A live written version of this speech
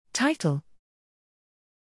Title: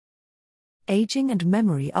 Aging and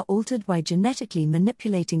memory are altered by genetically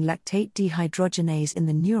manipulating lactate dehydrogenase in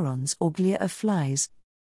the neurons or glia of flies.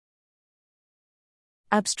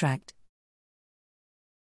 Abstract: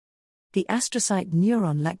 The astrocyte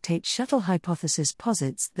neuron lactate shuttle hypothesis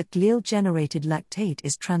posits that glial-generated lactate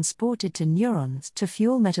is transported to neurons to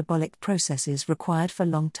fuel metabolic processes required for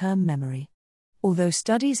long-term memory. Although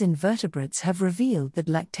studies in vertebrates have revealed that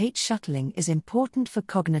lactate shuttling is important for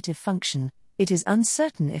cognitive function, it is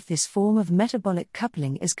uncertain if this form of metabolic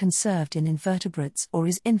coupling is conserved in invertebrates or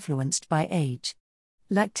is influenced by age.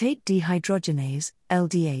 Lactate dehydrogenase,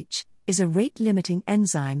 LDH, is a rate-limiting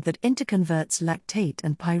enzyme that interconverts lactate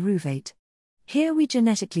and pyruvate. Here we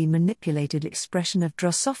genetically manipulated expression of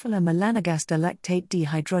Drosophila melanogaster lactate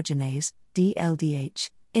dehydrogenase, DLDH,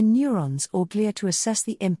 in neurons or glia to assess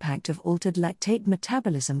the impact of altered lactate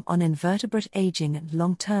metabolism on invertebrate aging and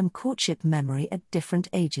long-term courtship memory at different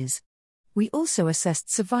ages. We also assessed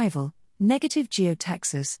survival, negative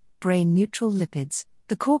geotaxis, brain-neutral lipids,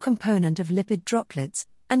 the core component of lipid droplets,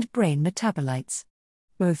 and brain metabolites.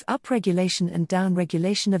 Both upregulation and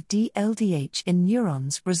downregulation of DLDH in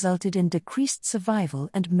neurons resulted in decreased survival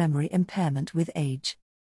and memory impairment with age.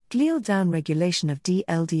 Glial downregulation of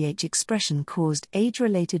DLDH expression caused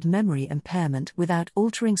age-related memory impairment without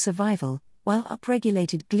altering survival, while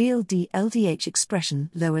upregulated glial DLDH expression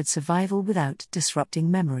lowered survival without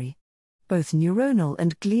disrupting memory. Both neuronal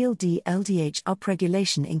and glial DLDH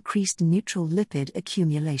upregulation increased neutral lipid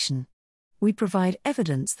accumulation. We provide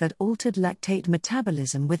evidence that altered lactate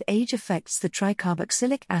metabolism with age affects the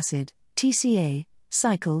tricarboxylic acid, TCA,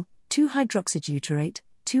 cycle, 2-hydroxybutyrate,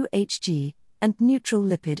 2-HG, and neutral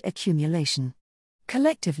lipid accumulation.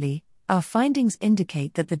 Collectively, our findings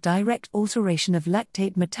indicate that the direct alteration of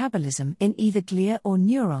lactate metabolism in either glia or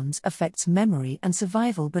neurons affects memory and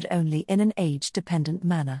survival but only in an age-dependent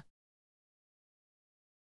manner.